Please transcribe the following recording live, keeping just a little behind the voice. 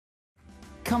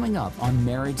coming up on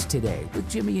Marriage Today with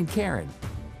Jimmy and Karen.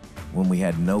 When we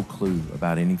had no clue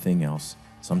about anything else,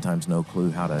 sometimes no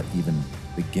clue how to even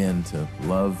begin to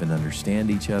love and understand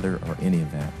each other or any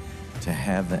of that, to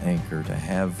have the anchor, to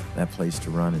have that place to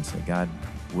run and say, God,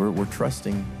 we're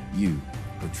trusting you.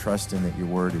 We're trusting that your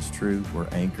word is true. We're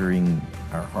anchoring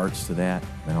our hearts to that.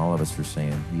 And all of us are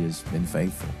saying he has been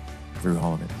faithful through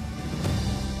all of it.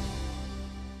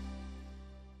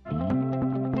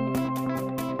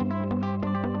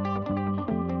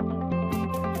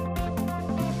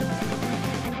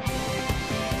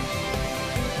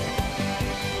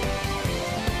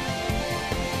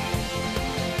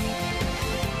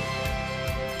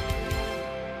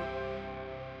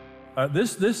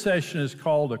 This session is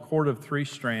called A Cord of Three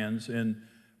Strands, and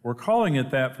we're calling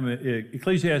it that from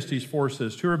Ecclesiastes 4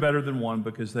 says, two are better than one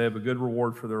because they have a good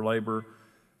reward for their labor.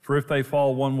 For if they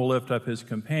fall, one will lift up his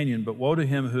companion, but woe to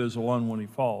him who is alone when he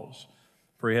falls,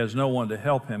 for he has no one to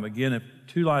help him. Again, if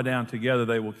two lie down together,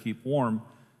 they will keep warm,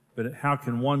 but how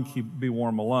can one be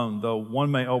warm alone? Though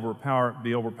one may be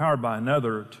overpowered by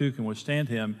another, two can withstand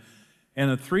him. And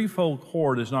a threefold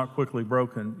cord is not quickly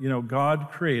broken. You know, God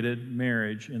created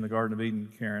marriage in the Garden of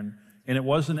Eden, Karen, and it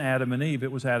wasn't Adam and Eve,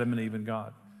 it was Adam and Eve and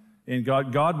God. And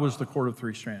God was the cord of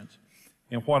three strands.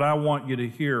 And what I want you to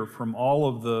hear from all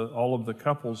of the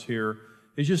couples here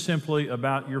is just simply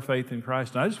about your faith in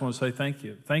Christ. And I just want to say thank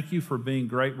you. Thank you for being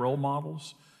great role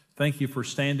models. Thank you for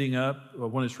standing up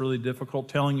when it's really difficult,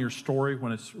 telling your story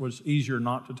when it's easier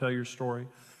not to tell your story,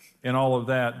 and all of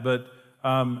that. But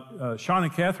Sean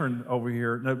and Catherine over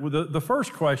here, now, the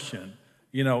first question,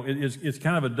 you know, it's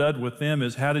kind of a dud with them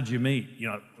is, how did you meet? You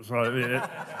know,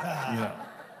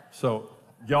 so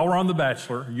y'all were on The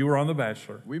Bachelor. You were on The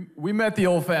Bachelor. We met the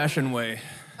old-fashioned way.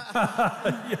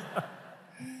 Yeah.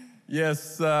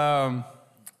 Yes, I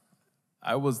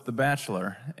was The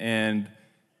Bachelor, and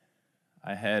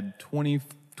I had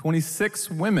 26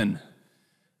 women,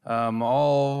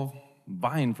 all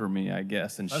vying for me, I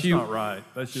guess. And That's not right.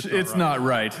 That's just it's not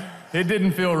right. It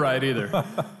didn't feel right either.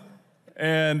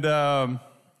 And,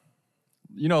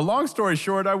 you know, long story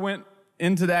short, I went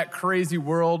into that crazy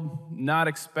world not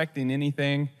expecting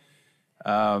anything.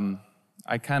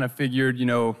 I kind of figured, you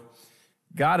know,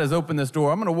 God has opened this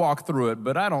door. I'm going to walk through it,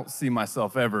 but I don't see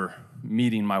myself ever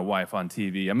meeting my wife on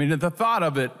TV. I mean, the thought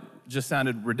of it just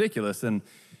sounded ridiculous. And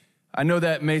I know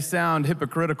that may sound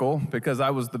hypocritical because I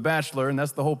was The Bachelor and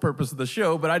that's the whole purpose of the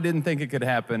show, but I didn't think it could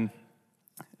happen.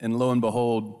 And lo and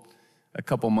behold, a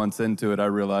couple months into it, I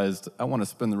realized I want to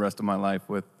spend the rest of my life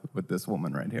with this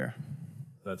woman right here.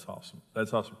 That's awesome.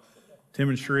 That's awesome. Tim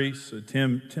and Sherice.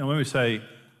 Tim, let me say,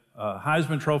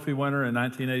 Heisman Trophy winner in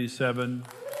 1987.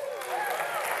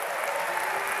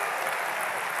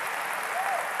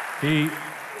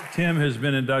 Tim has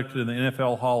been inducted in the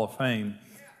NFL Hall of Fame.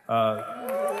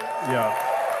 Yeah.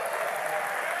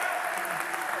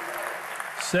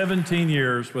 17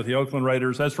 years with the Oakland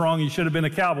Raiders. That's wrong. You should have been a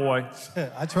Cowboy.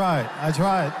 I tried.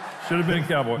 Should have been a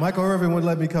Cowboy. Michael Irvin wouldn't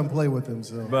let me come play with him,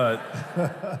 so. But,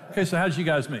 okay, so how did you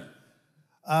guys meet?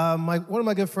 One of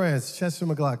my good friends, Chester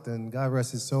McLaughlin, God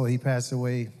rest his soul, he passed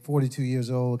away 42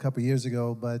 years old a couple years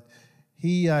ago, but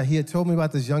he had told me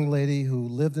about this young lady who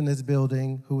lived in his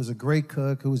building, who was a great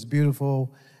cook, who was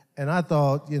beautiful. And I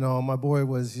thought, you know, my boy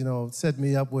was, you know, set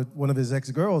me up with one of his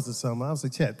ex-girls or something. I was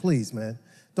like, Chet, please, man,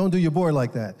 don't do your boy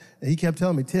like that. And he kept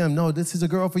telling me, Tim, no, this is a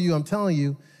girl for you, I'm telling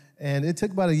you. And it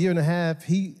took about a year and a half.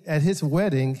 At his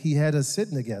wedding, he had us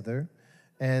sitting together,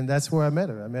 and that's where I met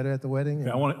her. I met her at the wedding.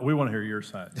 Okay, we want to hear your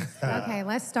side. Okay,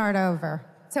 let's start over.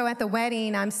 So at the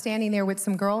wedding, I'm standing there with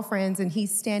some girlfriends, and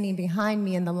he's standing behind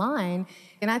me in the line.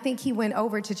 And I think he went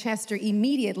over to Chester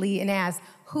immediately and asked,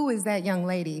 who is that young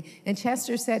lady? And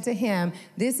Chester said to him,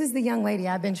 this is the young lady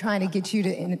I've been trying to get you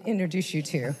to introduce you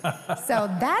to.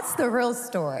 So that's the real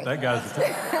story. That guy's,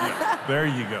 yeah, there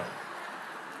you go.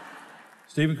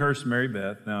 Stephen, Kirsten, Mary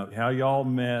Beth. Now, how y'all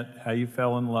met, how you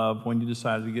fell in love, when you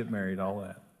decided to get married, all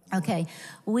that. Okay,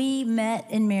 we met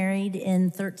and married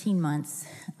in 13 months.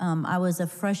 I was a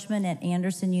freshman at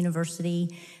Anderson University.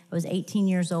 I was 18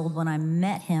 years old when I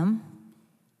met him,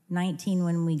 19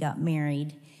 when we got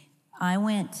married. I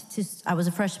was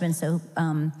a freshman, so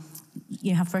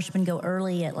you know how freshmen go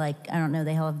early at, like, I don't know,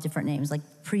 they all have different names, like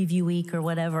preview week or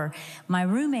whatever. My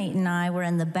roommate and I were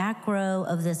in the back row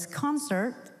of this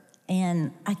concert,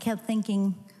 and I kept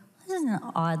thinking, this is an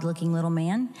odd-looking little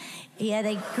man. He had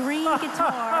a green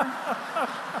guitar.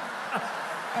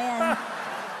 And,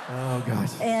 oh,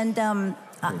 gosh. And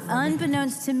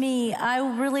unbeknownst to me, I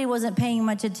really wasn't paying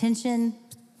much attention.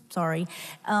 Sorry.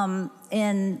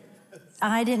 And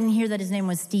I didn't hear that his name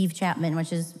was Steve Chapman,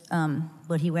 which is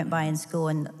what he went by in school,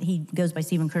 and he goes by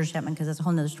Stephen Curtis Chapman because that's a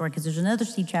whole nother story, because there's another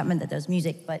Steve Chapman that does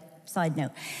music, but side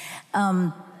note.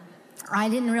 I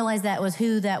didn't realize that was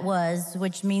who that was,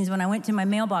 which means when I went to my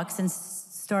mailbox and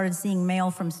started seeing mail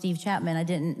from Steve Chapman, I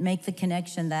didn't make the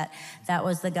connection that that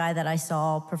was the guy that I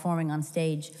saw performing on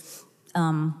stage.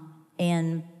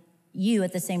 And you,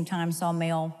 at the same time, saw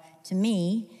mail to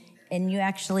me, and you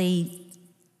actually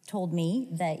told me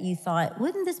that you thought,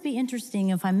 wouldn't this be interesting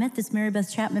if I met this Mary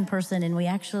Beth Chapman person and we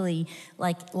actually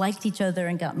liked each other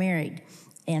and got married?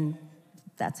 And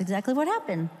that's exactly what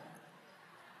happened.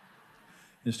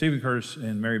 And Stephen Curtis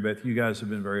and Mary Beth, you guys have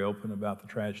been very open about the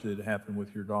tragedy that happened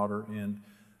with your daughter, and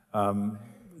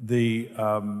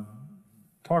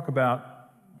talk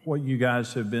about what you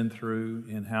guys have been through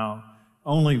and how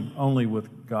only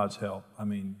with God's help. I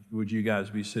mean, would you guys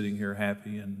be sitting here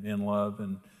happy and in love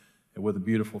and with a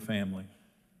beautiful family?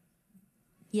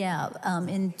 Yeah,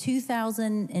 in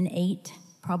 2008,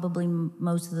 probably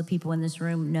most of the people in this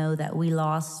room know that we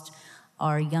lost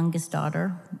our youngest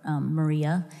daughter,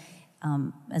 Maria,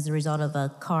 as a result of a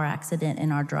car accident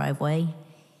in our driveway.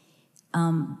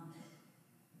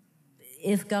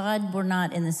 If God were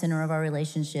not in the center of our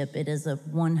relationship, it is a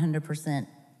 100%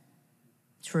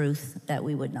 truth that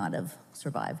we would not have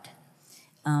survived.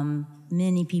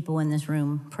 Many people in this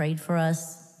room prayed for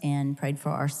us and prayed for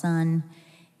our son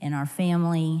and our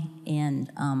family,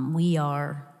 and we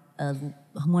are a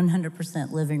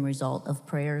 100% living result of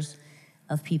prayers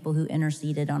of people who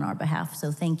interceded on our behalf.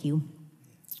 So thank you,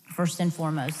 first and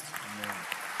foremost.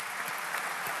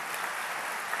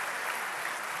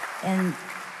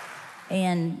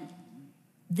 And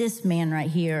this man right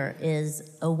here is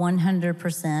a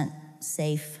 100%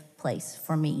 safe place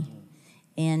for me,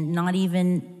 and not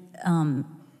even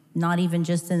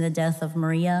just in the death of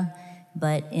Maria,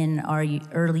 but in our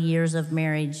early years of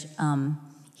marriage.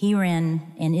 He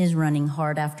ran and is running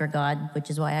hard after God, which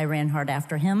is why I ran hard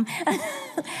after him,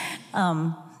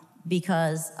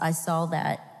 because I saw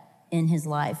that in his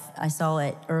life. I saw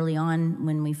it early on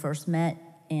when we first met,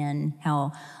 and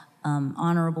how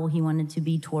honorable he wanted to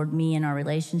be toward me in our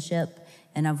relationship.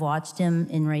 And I've watched him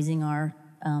in raising our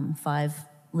 5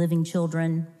 living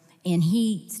children. And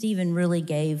Stephen really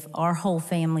gave our whole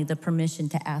family the permission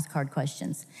to ask hard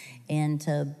questions and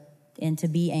to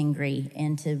be angry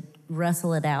and to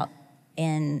wrestle it out.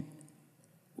 And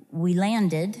we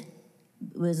landed.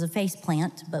 It was a face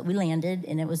plant, but we landed,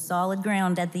 and it was solid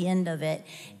ground at the end of it.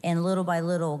 And little by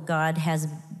little, God has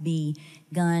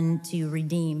begun to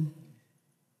redeem.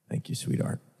 Thank you,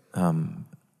 sweetheart.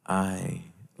 I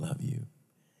love you.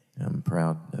 I'm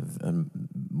proud of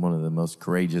one of the most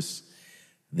courageous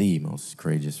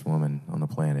woman on the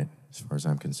planet, as far as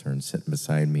I'm concerned, sitting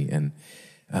beside me. And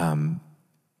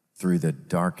through the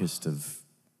darkest of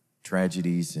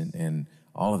tragedies and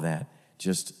all of that,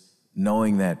 just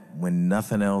knowing that when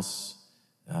nothing else,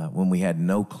 when we had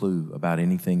no clue about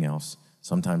anything else,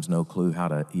 sometimes no clue how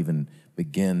to even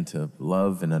begin to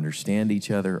love and understand each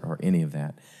other or any of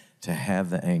that, to have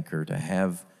the anchor, to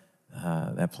have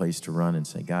that place to run and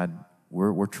say, God,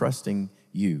 we're trusting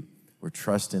you. We're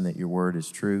trusting that your word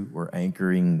is true. We're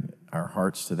anchoring our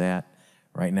hearts to that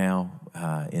right now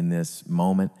in this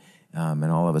moment. And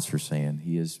all of us are saying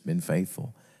he has been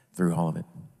faithful through all of it.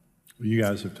 Well, you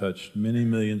guys have touched many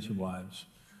millions of lives.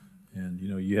 And,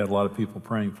 you had a lot of people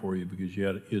praying for you because you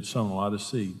had sown a lot of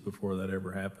seed before that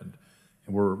ever happened.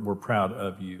 And we're proud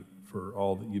of you for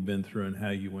all that you've been through and how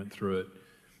you went through it.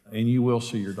 And you will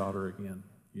see your daughter again.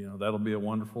 That'll be a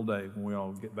wonderful day when we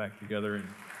all get back together. And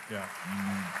yeah.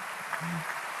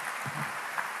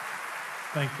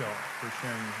 Thank y'all for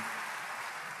sharing that.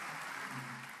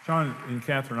 Sean and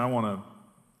Catherine, I want to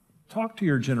talk to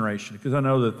your generation, because I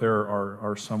know that there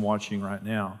are some watching right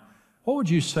now. What would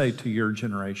you say to your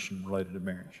generation related to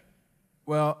marriage?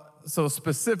 Well, so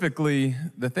specifically,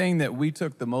 the thing that we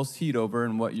took the most heat over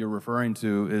and what you're referring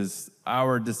to is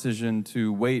our decision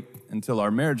to wait until our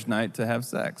marriage night to have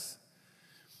sex.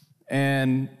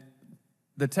 And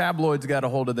the tabloids got a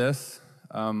hold of this.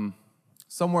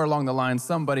 Somewhere along the line,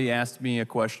 somebody asked me a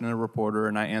question, a reporter,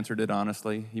 and I answered it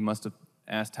honestly. He must have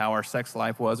asked how our sex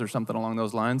life was or something along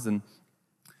those lines, and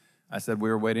I said we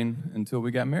were waiting until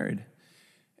we got married.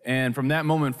 And from that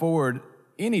moment forward,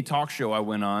 any talk show I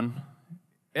went on,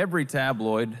 every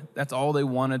tabloid, that's all they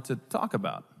wanted to talk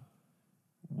about.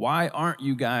 Why aren't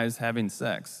you guys having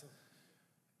sex?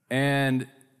 And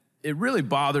it really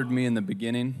bothered me in the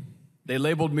beginning. They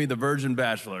labeled me the Virgin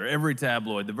Bachelor, every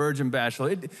tabloid, the Virgin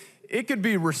Bachelor. It could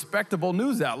be respectable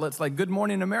news outlets like Good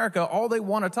Morning America. All they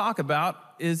want to talk about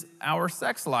is our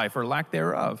sex life or lack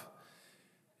thereof.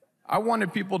 I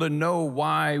wanted people to know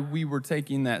why we were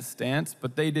taking that stance,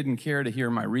 but they didn't care to hear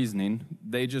my reasoning.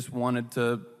 They just wanted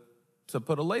to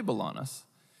put a label on us.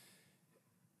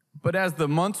 But as the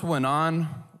months went on,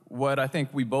 what I think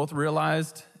we both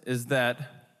realized is that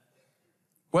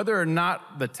whether or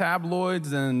not the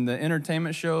tabloids and the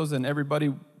entertainment shows and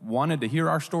everybody wanted to hear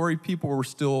our story, people were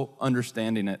still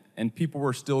understanding it, and people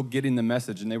were still getting the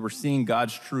message, and they were seeing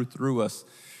God's truth through us.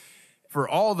 For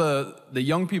all the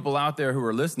young people out there who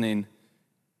are listening,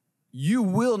 you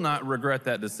will not regret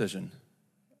that decision.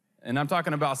 And I'm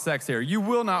talking about sex here. You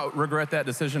will not regret that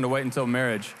decision to wait until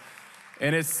marriage.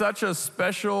 And it's such a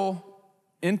special,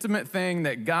 intimate thing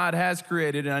that God has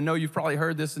created. And I know you've probably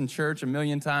heard this in church a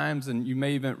million times, and you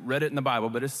may even read it in the Bible,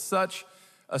 but it's such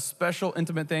a special,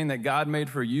 intimate thing that God made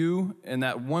for you and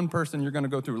that one person you're going to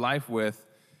go through life with.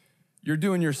 You're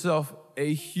doing yourself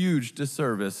a huge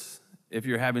disservice if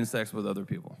you're having sex with other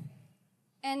people.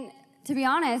 And to be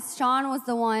honest, Sean was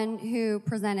the one who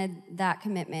presented that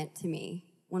commitment to me.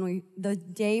 The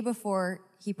day before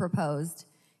he proposed,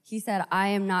 he said, I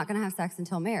am not going to have sex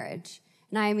until marriage.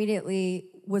 And I immediately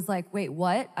was like, wait,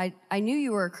 what? I knew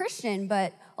you were a Christian,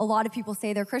 but a lot of people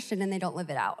say they're Christian and they don't live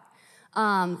it out.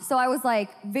 So I was like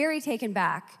very taken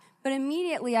back. But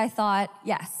immediately I thought,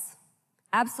 yes,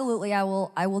 absolutely, I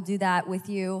will do that with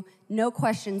you. No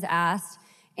questions asked.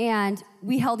 And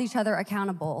we held each other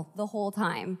accountable the whole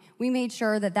time. We made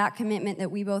sure that commitment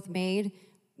that we both made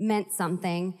meant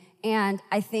something. And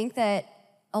I think that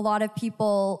a lot of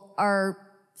people are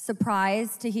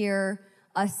surprised to hear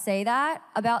us say that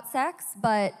about sex,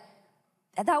 but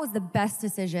that was the best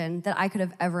decision that I could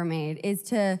have ever made, is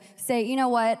to say, you know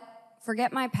what,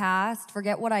 forget my past,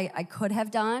 forget what I could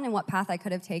have done and what path I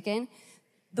could have taken.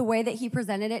 The way that he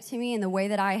presented it to me and the way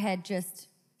that I had just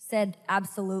said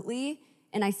absolutely,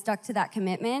 and I stuck to that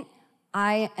commitment,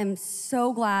 I am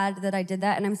so glad that I did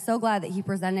that, and I'm so glad that he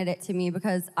presented it to me,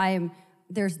 because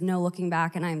there's no looking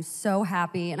back, and I'm so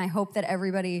happy, and I hope that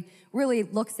everybody really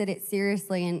looks at it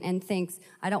seriously and thinks,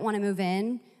 I don't want to move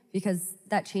in because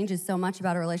that changes so much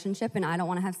about a relationship, and I don't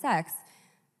want to have sex.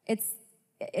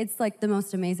 It's like the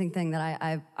most amazing thing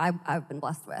that I've been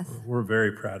blessed with. We're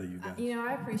very proud of you guys. You know,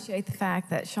 I appreciate the fact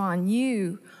that, Sean,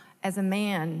 you as a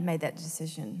man made that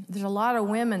decision. There's a lot of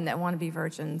women that want to be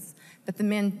virgins, but the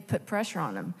men put pressure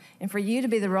on them. And for you to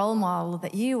be the role model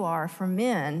that you are for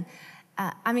men,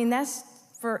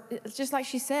 it's just like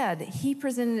she said, he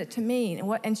presented it to me.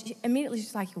 And she immediately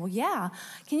she's like, well, yeah.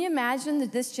 Can you imagine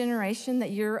that this generation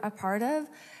that you're a part of,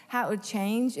 how it would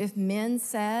change if men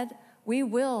said, we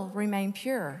will remain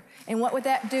pure? And what would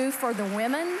that do for the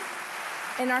women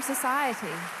in our society?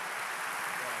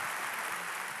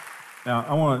 Now,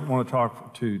 I want to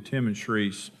talk to Tim and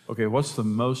Sherice. Okay, what's the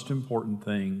most important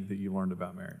thing that you learned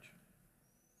about marriage?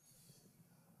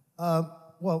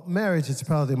 Well, marriage is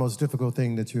probably the most difficult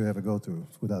thing that you ever go through,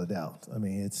 without a doubt. I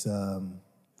mean, it's,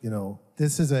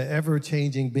 this is an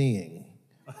ever-changing being.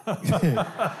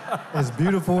 As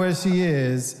beautiful as she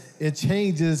is, it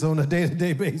changes on a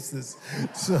day-to-day basis.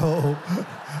 So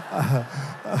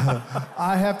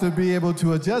I have to be able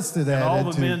to adjust to that. And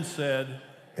all the men said,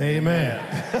 Amen.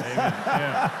 Amen.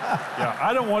 Yeah,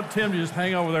 I don't want Tim to just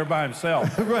hang over there by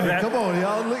himself. Right, come on,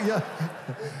 y'all. Look, yeah.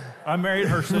 I married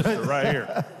her sister right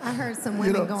here. I heard some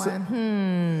women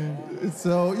going,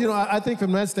 So, I think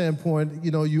from that standpoint,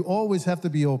 you always have to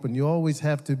be open. You always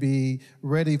have to be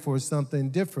ready for something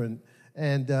different.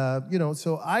 And,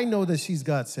 so I know that she's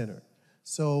God-centered.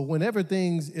 So whenever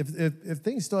if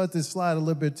things start to slide a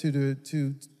little bit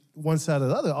to one side or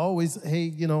the other, I always,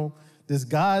 hey, this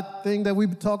God thing that we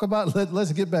talk about,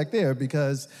 let's get back there,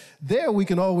 because there we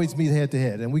can always meet head to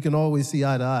head and we can always see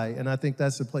eye to eye. And I think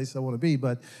that's the place I want to be.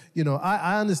 But,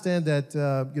 I understand that,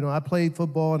 I played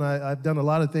football and I've done a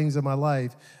lot of things in my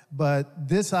life, but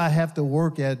this I have to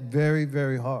work at very,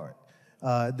 very hard.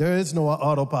 There is no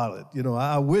autopilot.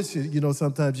 I wish,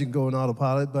 sometimes you can go in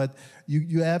autopilot, but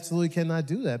you absolutely cannot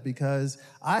do that, because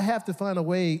I have to find a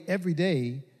way every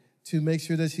day to make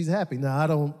sure that she's happy.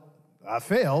 Now, I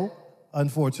fail,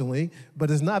 unfortunately,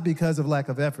 but it's not because of lack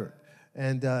of effort.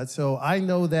 And so I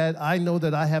know that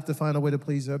I have to find a way to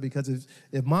please her, because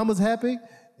if mama's happy,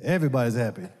 everybody's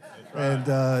happy. That's right. And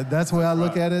that's the way I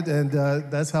look at it, and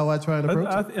that's how I try and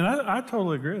approach it. And I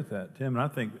totally agree with that, Tim, and I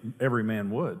think every man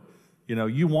would.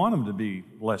 You want them to be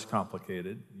less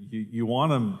complicated. You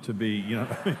want them to be,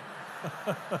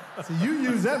 So you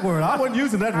use that word. I wasn't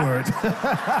using that word.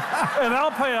 And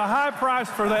I'll pay a high price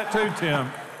for that too, Tim.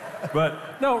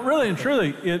 But no, really and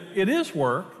truly, it is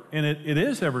work, and it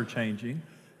is ever-changing,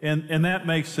 and that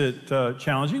makes it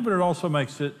challenging, but it also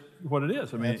makes it what it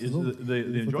is. I mean, it's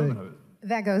the enjoyment of it.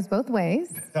 That goes both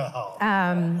ways.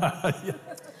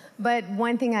 But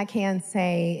one thing I can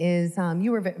say is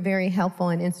you were very helpful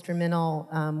and instrumental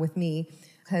with me,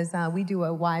 because we do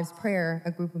a wives' prayer,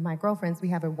 a group of my girlfriends, we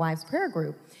have a wives' prayer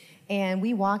group. And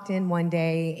we walked in one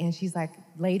day, and she's like,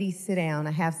 ladies, sit down,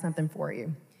 I have something for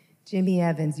you. Jimmy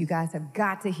Evans, you guys have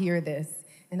got to hear this.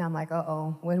 And I'm like,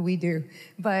 uh-oh, what do we do?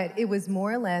 But it was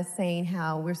more or less saying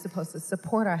how we're supposed to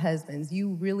support our husbands.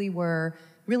 You really were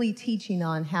teaching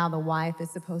on how the wife is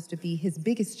supposed to be his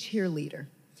biggest cheerleader.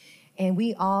 And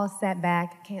we all sat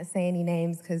back, can't say any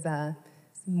names because some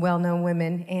well-known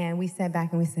women, and we sat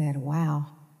back and we said, wow.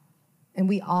 And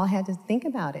we all had to think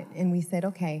about it. And we said,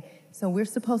 okay, so we're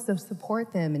supposed to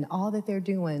support them in all that they're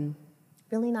doing,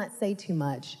 really not say too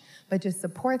much, but just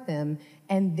support them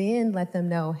and then let them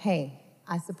know, hey,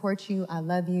 I support you, I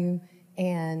love you,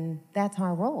 and that's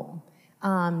our role.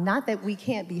 Not that we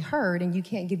can't be heard and you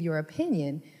can't give your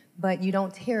opinion, but you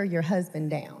don't tear your husband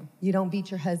down. You don't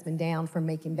beat your husband down for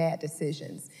making bad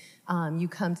decisions. You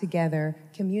come together.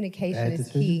 Communication is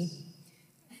key.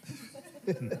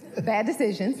 Bad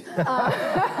decisions.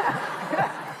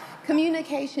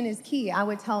 Communication is key. I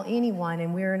would tell anyone,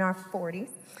 and we're in our 40s,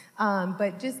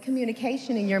 but just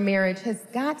communication in your marriage has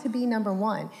got to be number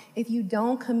one. If you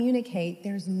don't communicate,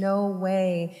 there's no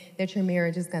way that your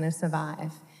marriage is going to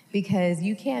survive. Because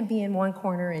you can't be in one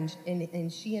corner and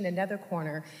she in another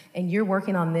corner, and you're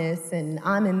working on this and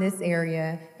I'm in this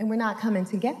area, and we're not coming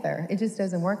together. It just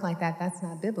doesn't work like that. That's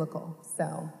not biblical.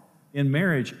 So, in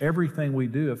marriage, everything we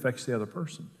do affects the other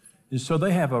person. And so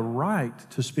they have a right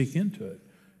to speak into it.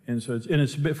 And so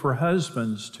it's a bit for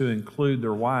husbands to include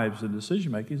their wives in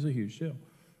decision-making is a huge deal.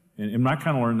 And I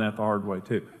kind of learned that the hard way,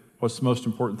 too. What's the most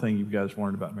important thing you guys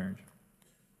learned about marriage?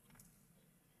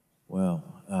 Well,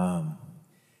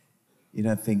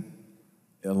 I think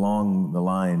along the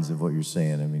lines of what you're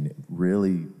saying, I mean,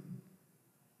 really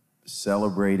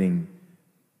celebrating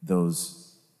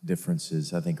those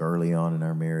differences. I think early on in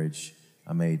our marriage,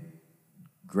 I made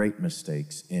great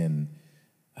mistakes in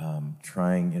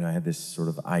trying, I had this sort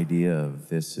of idea of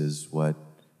this is what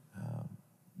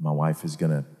my wife is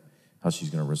how she's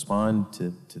going to respond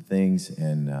to things.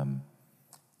 And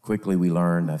quickly we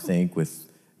learned, I think, with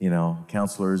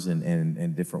counselors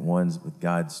and different ones with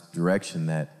God's direction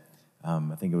that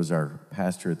I think it was our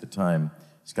pastor at the time,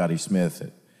 Scotty Smith,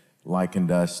 that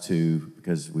likened us to,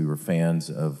 because we were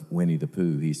fans of Winnie the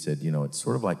Pooh, he said, it's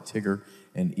sort of like Tigger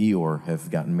and Eeyore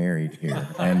have gotten married here.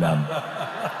 And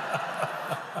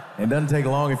it doesn't take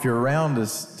long if you're around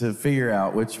us to figure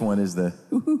out which one is the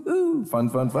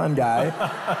fun guy.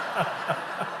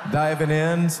 Diving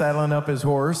in, saddling up his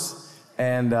horse,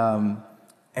 and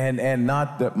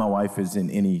not that my wife is in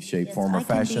any shape, form, or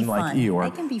fashion like Eeyore. I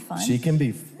can be fun. She can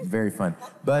be very fun.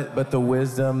 But the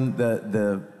wisdom,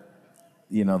 the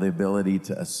ability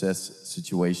to assess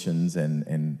situations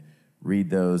and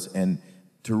read those, and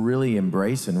to really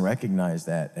embrace and recognize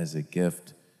that as a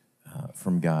gift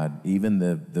from God, even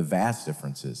the vast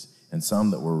differences, and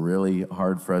some that were really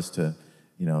hard for us to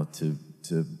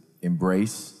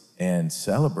embrace and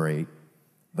celebrate,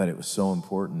 but it was so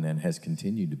important and has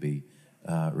continued to be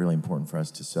really important for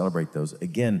us to celebrate those.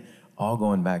 Again, all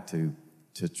going back to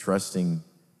trusting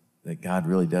that God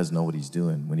really does know what he's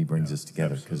doing when he brings us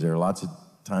together. Because there are lots of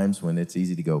times when it's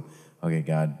easy to go, okay,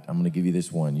 God, I'm going to give you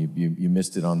this one. You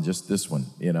missed it on just this one.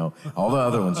 All the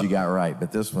other ones you got right,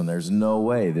 but this one, there's no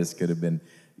way this could have been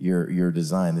your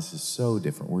design. This is so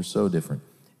different. We're so different.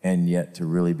 And yet to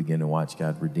really begin to watch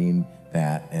God redeem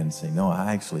that and say, no,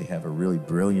 I actually have a really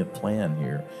brilliant plan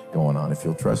here going on, if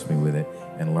you'll trust me with it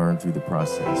and learn through the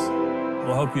process.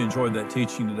 Well, I hope you enjoyed that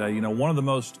teaching today. One of the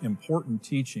most important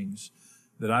teachings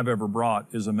that I've ever brought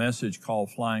is a message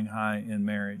called Flying High in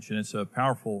Marriage. And it's a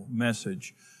powerful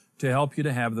message to help you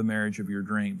to have the marriage of your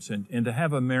dreams and to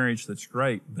have a marriage that's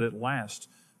great, but it lasts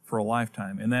for a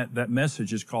lifetime. And that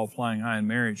message is called Flying High in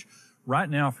Marriage. Right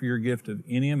now, for your gift of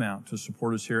any amount to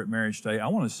support us here at Marriage Day, I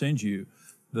want to send you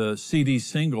the CD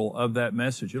single of that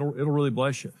message. It'll really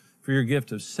bless you. For your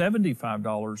gift of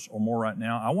 $75 or more right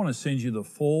now, I want to send you the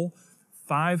full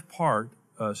 5-part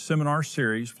seminar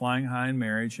series, Flying High in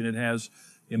Marriage, and it has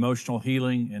emotional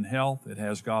healing and health. It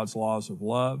has God's laws of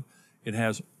love. It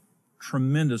has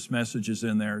tremendous messages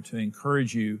in there to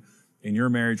encourage you in your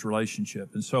marriage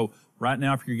relationship. And so right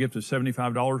now, for your gift of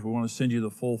 $75, we want to send you the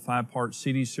full 5-part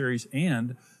CD series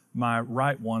and my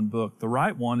Right One book. The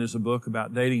Right One is a book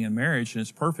about dating and marriage, and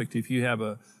it's perfect if you have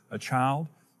a child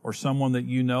or someone that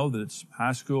you know that's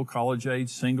high school, college age,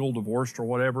 single, divorced, or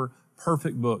whatever.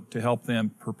 Perfect book to help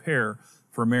them prepare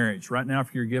for marriage. Right now,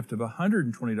 for your gift of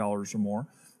 $120 or more,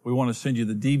 we want to send you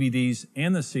the DVDs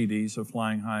and the CDs of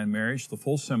Flying High in Marriage, the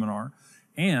full seminar,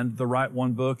 and the Write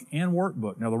One book and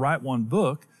workbook. Now, the Write One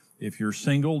book, if you're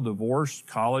single, divorced,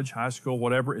 college, high school,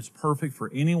 whatever, it's perfect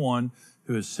for anyone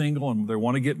who is single and they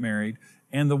want to get married.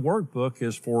 And the workbook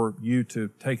is for you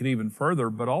to take it even further,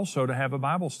 but also to have a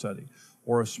Bible study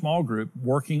or a small group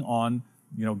working on,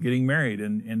 getting married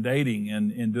and dating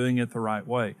and doing it the right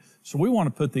way. So we want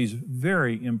to put these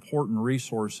very important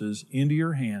resources into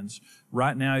your hands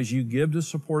right now as you give to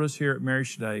support us here at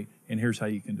Marriage Today, and here's how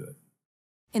you can do it.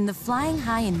 In the Flying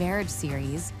High in Marriage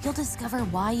series, you'll discover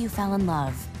why you fell in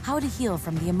love, how to heal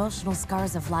from the emotional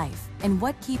scars of life, and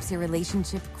what keeps your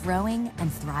relationship growing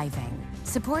and thriving.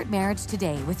 Support Marriage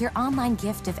Today with your online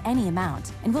gift of any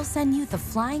amount, and we'll send you the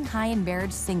Flying High in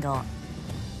Marriage single.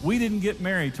 We didn't get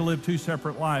married to live two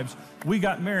separate lives. We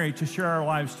got married to share our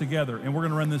lives together, and we're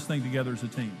going to run this thing together as a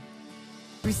team.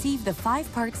 Receive the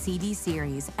 5-part CD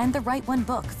series and the Write One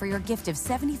book for your gift of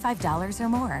 $75 or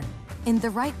more. In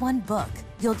the Write One book,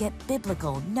 you'll get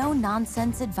biblical,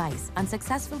 no-nonsense advice on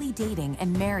successfully dating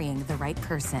and marrying the right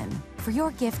person. For your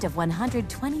gift of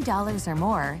 $120 or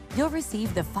more, you'll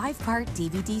receive the 5-part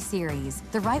DVD series,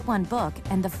 the Write One book,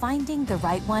 and the Finding the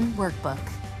Right One workbook.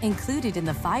 Included in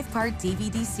the 5-part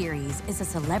DVD series is a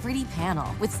celebrity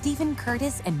panel with Stephen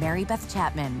Curtis and Mary Beth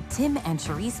Chapman, Tim and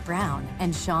Sherice Brown,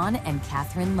 and Sean and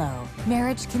Catherine Lowe.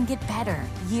 Marriage can get better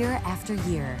year after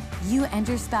year. You and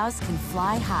your spouse can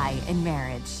fly high in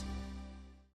marriage.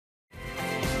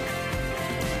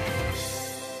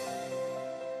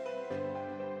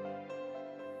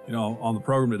 On the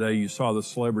program today, you saw the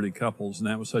celebrity couples, and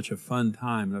that was such a fun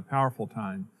time and a powerful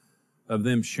time of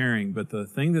them sharing. But the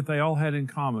thing that they all had in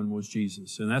common was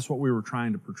Jesus, and that's what we were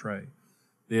trying to portray.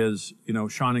 Is,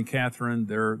 Sean and Catherine,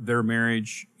 their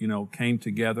marriage, came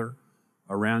together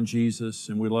around Jesus,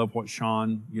 and we love what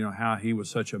Sean, how he was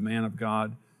such a man of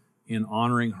God in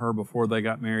honoring her before they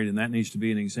got married, and that needs to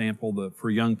be an example for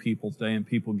young people today and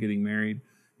people getting married,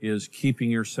 is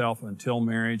keeping yourself until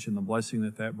marriage and the blessing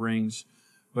that brings.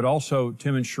 But also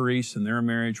Tim and Sherice and their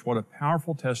marriage, what a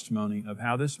powerful testimony of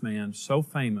how this man, so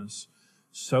famous,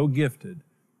 so gifted,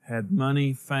 had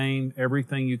money, fame,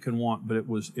 everything you can want, but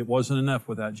it wasn't enough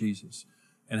without Jesus.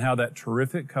 And how that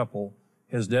terrific couple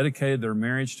has dedicated their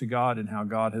marriage to God and how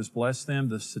God has blessed them.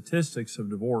 The statistics of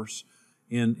divorce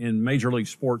in Major League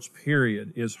Sports,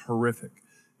 period, is horrific.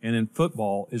 And in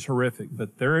football is horrific.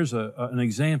 But there is an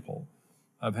example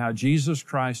of how Jesus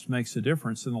Christ makes a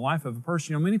difference in the life of a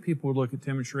person. Many people would look at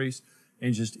Tim and Sherice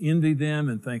and just envy them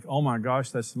and think, oh my gosh,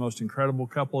 that's the most incredible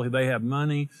couple. They have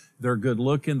money, they're good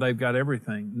looking, they've got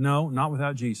everything. No, not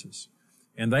without Jesus.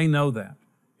 And they know that.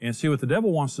 And see, what the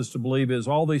devil wants us to believe is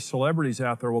all these celebrities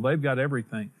out there, well, they've got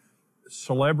everything.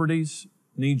 Celebrities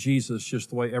need Jesus just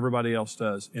the way everybody else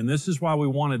does. And this is why we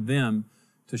wanted them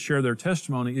to share their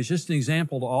testimony. It's just an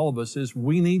example to all of us is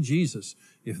we need Jesus.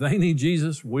 If they need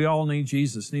Jesus, we all need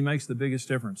Jesus. And he makes the biggest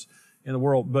difference in the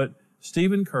world. But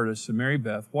Stephen Curtis and Mary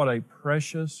Beth, what a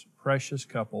precious, precious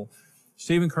couple.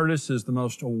 Stephen Curtis is the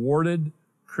most awarded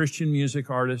Christian music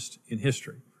artist in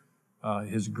history.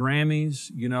 His Grammys,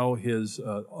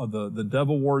 the Dove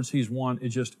Awards he's won,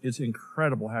 it's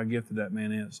incredible how gifted that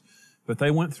man is. But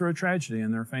they went through a tragedy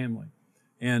in their family.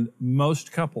 And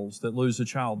most couples that lose a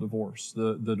child divorce.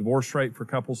 The divorce rate for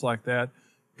couples like that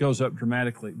goes up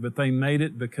dramatically. But they made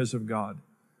it because of God.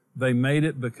 They made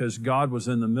it because God was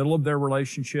in the middle of their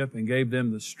relationship and gave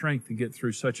them the strength to get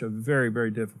through such a very,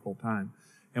 very difficult time.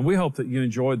 And we hope that you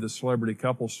enjoyed the celebrity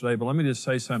couples today. But let me just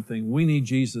say something. We need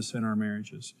Jesus in our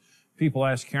marriages. People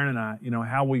ask Karen and I,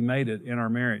 how we made it in our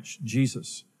marriage.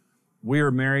 Jesus. We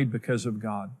are married because of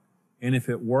God. And if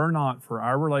it were not for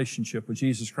our relationship with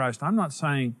Jesus Christ, I'm not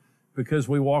saying because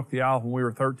we walked the aisle when we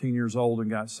were 13 years old and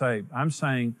got saved. I'm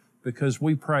saying because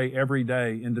we pray every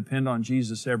day and depend on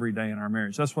Jesus every day in our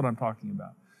marriage. That's what I'm talking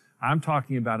about. I'm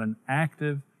talking about an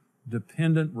active,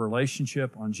 dependent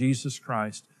relationship on Jesus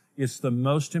Christ. It's the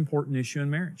most important issue in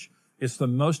marriage. It's the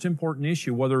most important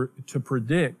issue, whether to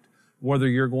predict whether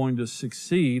you're going to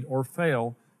succeed or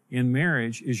fail in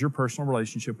marriage is your personal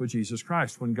relationship with Jesus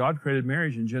Christ. When God created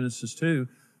marriage in Genesis 2,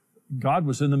 God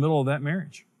was in the middle of that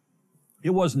marriage. It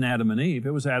wasn't Adam and Eve.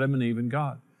 It was Adam and Eve and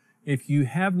God. If you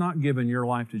have not given your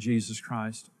life to Jesus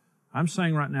Christ, I'm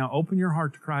saying right now, open your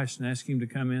heart to Christ and ask Him to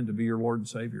come in to be your Lord and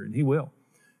Savior, and He will.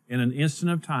 In an instant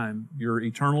of time, your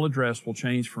eternal address will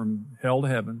change from hell to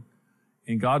heaven,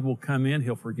 and God will come in,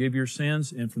 He'll forgive your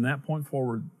sins, and from that point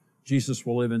forward, Jesus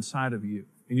will live inside of you,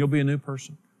 and you'll be a new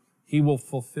person. He will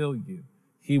fulfill you.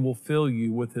 He will fill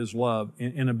you with His love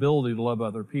and ability to love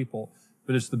other people.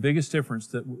 But it's the biggest difference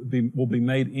that will be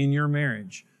made in your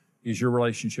marriage is your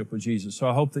relationship with Jesus. So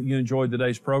I hope that you enjoyed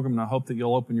today's program, and I hope that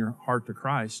you'll open your heart to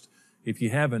Christ if you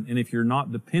haven't. And if you're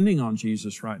not depending on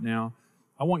Jesus right now,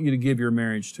 I want you to give your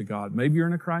marriage to God. Maybe you're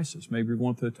in a crisis. Maybe you're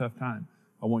going through a tough time.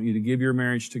 I want you to give your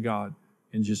marriage to God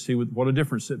and just see what a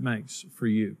difference it makes for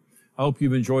you. I hope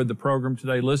you've enjoyed the program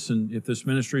today. Listen, if this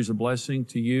ministry is a blessing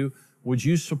to you, would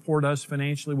you support us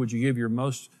financially? Would you give your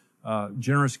most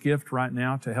generous gift right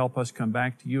now to help us come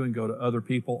back to you and go to other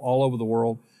people all over the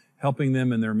world, helping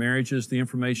them in their marriages? The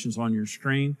information's on your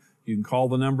screen. You can call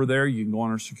the number there. You can go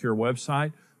on our secure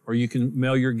website, or you can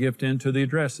mail your gift in to the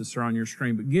address that's there on your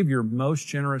screen. But give your most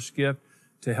generous gift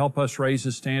to help us raise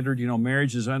the standard. You know,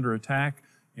 marriage is under attack,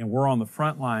 and we're on the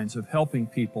front lines of helping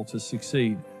people to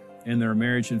succeed in their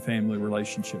marriage and family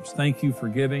relationships. Thank you for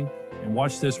giving, and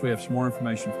watch this. We have some more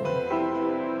information for you.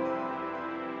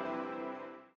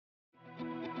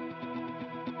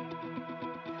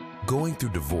 Going through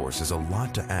divorce is a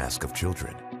lot to ask of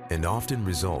children and often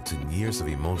results in years of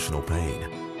emotional pain.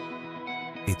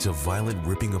 It's a violent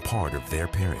ripping apart of their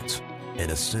parents and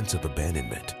a sense of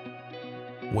abandonment.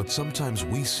 What sometimes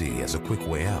we see as a quick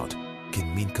way out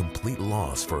can mean complete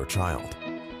loss for a child.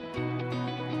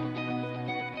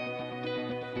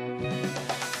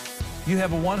 You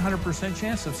have a 100%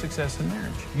 chance of success in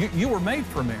marriage. You were made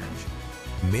for marriage.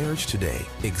 Marriage Today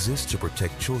exists to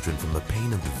protect children from the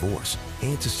pain of divorce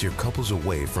and to steer couples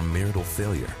away from marital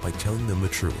failure by telling them the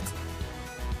truth.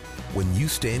 When you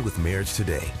stand with Marriage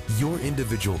Today, your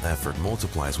individual effort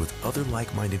multiplies with other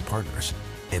like-minded partners,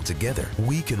 and together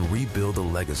we can rebuild a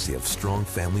legacy of strong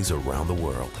families around the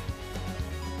world.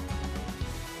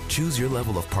 Choose your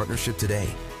level of partnership today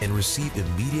and receive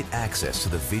immediate access to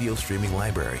the video streaming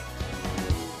library.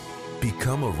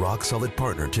 Become a rock-solid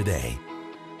partner today.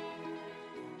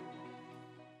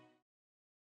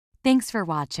 Thanks for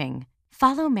watching.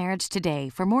 Follow Marriage Today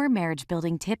for more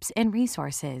marriage-building tips and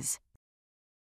resources.